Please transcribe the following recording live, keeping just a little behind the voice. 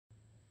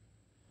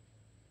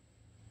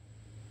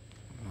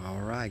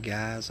Alright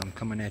guys, I'm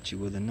coming at you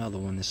with another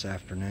one this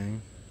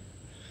afternoon.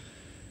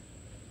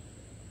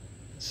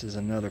 This is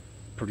another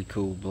pretty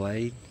cool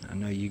blade. I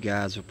know you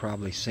guys have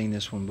probably seen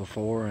this one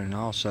before, and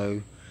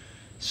also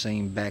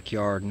seen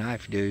Backyard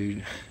Knife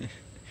Dude.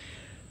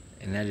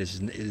 And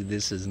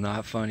this is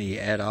not funny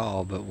at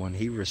all, but when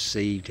he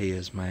received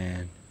his,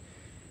 man,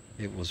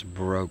 it was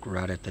broke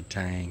right at the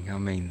tang. I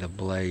mean, the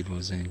blade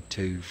was in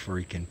two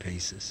freaking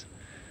pieces.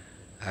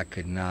 I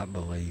could not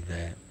believe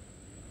that.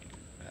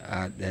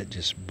 That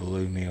just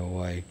blew me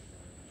away.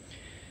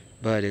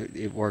 But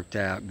it worked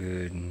out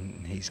good,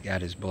 and he's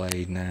got his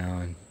blade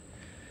now, and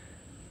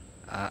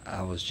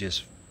I was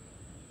just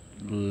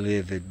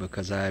livid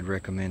because I had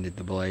recommended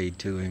the blade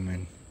to him,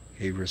 and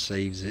he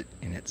receives it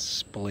and it's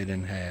split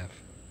in half.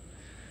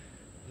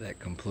 That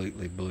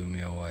completely blew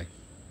me away.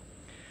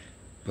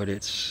 But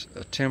it's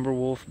a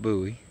Timberwolf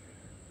bowie.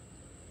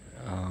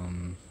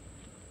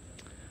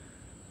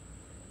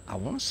 I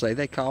want to say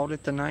they called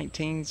it the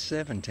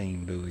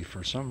 1917 bowie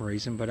for some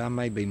reason, but I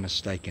may be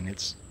mistaken.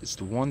 It's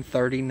the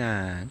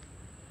 139,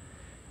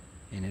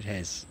 and it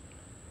has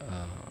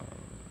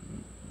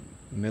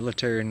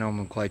military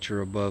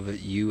nomenclature above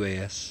it,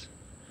 US.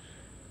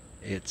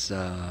 It's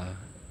a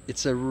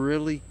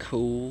really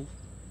cool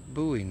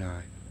bowie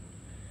knife.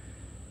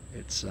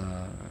 It's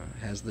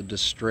has the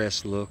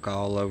distress look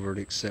all over it,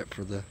 except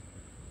for the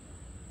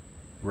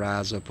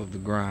rise up of the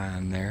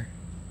grind there.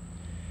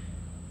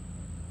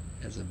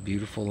 Has a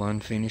beautiful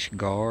unfinished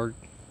guard.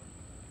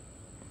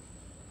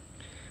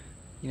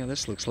 You know,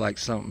 this looks like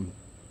something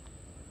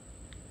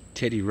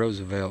Teddy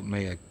Roosevelt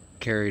may have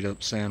carried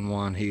up San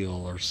Juan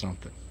Hill or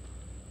something.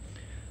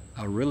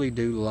 I really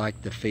do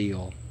like the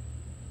feel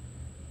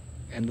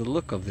and the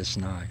look of this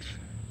knife.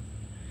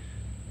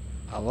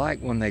 I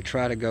like when they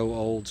try to go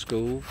old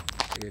school.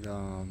 It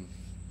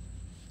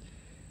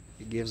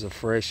gives a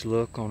fresh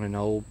look on an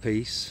old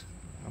piece.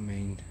 I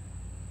mean,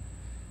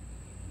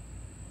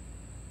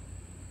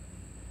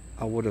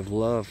 I would have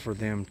loved for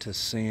them to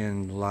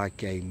send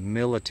like a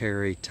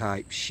military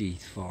type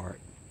sheath for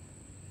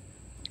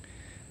it.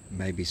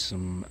 Maybe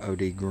some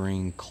OD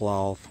green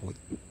cloth with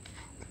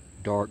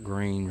dark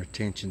green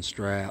retention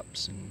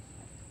straps, and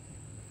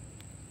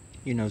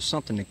you know,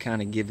 something to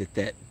kind of give it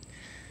that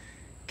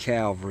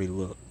cavalry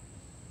look.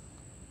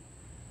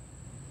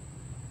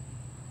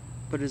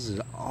 But it's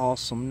an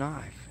awesome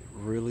knife.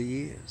 It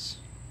really is.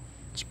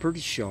 It's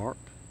pretty sharp.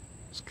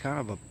 It's kind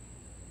of a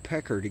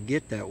pecker to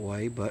get that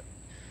way, but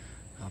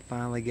I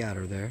finally got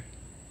her there.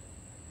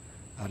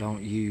 I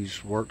don't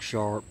use work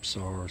sharps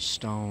or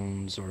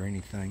stones or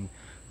anything.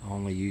 I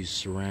only use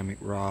ceramic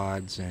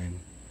rods and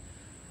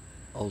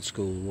old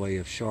school way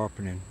of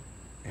sharpening,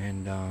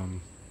 and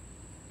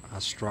I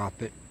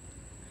strop it,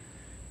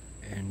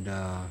 and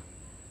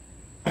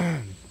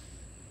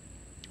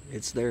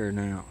it's there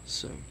now.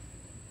 So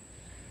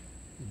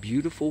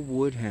beautiful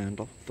wood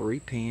handle, 3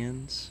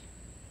 pins.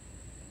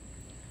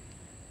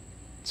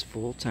 It's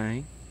full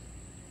tang.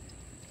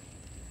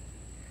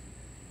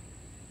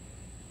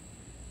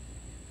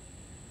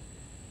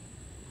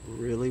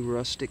 Really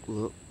rustic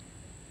look.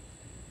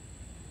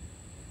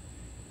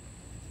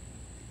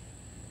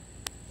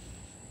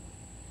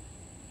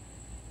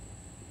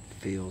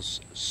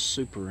 Feels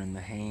super in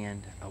the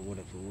hand. I would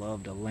have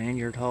loved a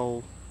lanyard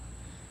hole.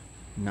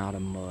 Not a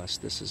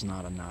must. This is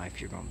not a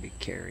knife you're going to be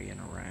carrying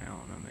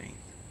around. I mean,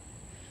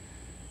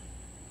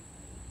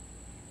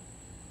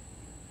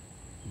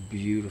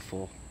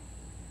 beautiful,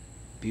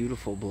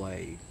 beautiful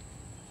blade.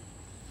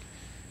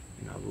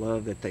 And I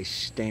love that they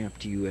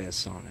stamped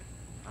US on it.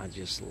 I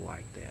just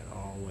like that.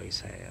 Always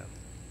have.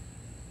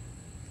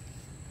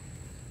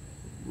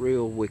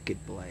 Real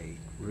wicked blade.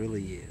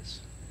 Really is.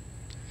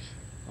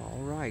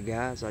 Alright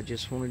guys, I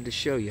just wanted to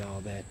show you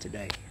all that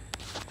today.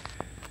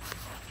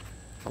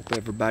 Hope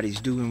everybody's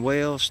doing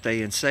well,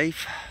 staying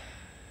safe.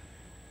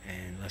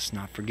 And let's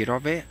not forget our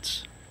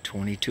vets.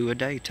 22 a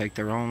day take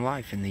their own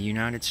life in the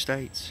United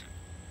States.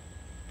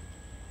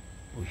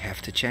 We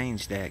have to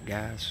change that,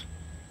 guys.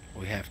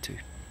 We have to.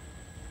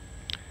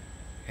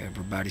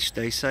 Everybody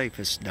stay safe.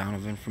 It's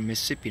Donovan from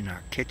Mississippi, and I'll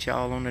catch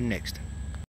y'all on the next one.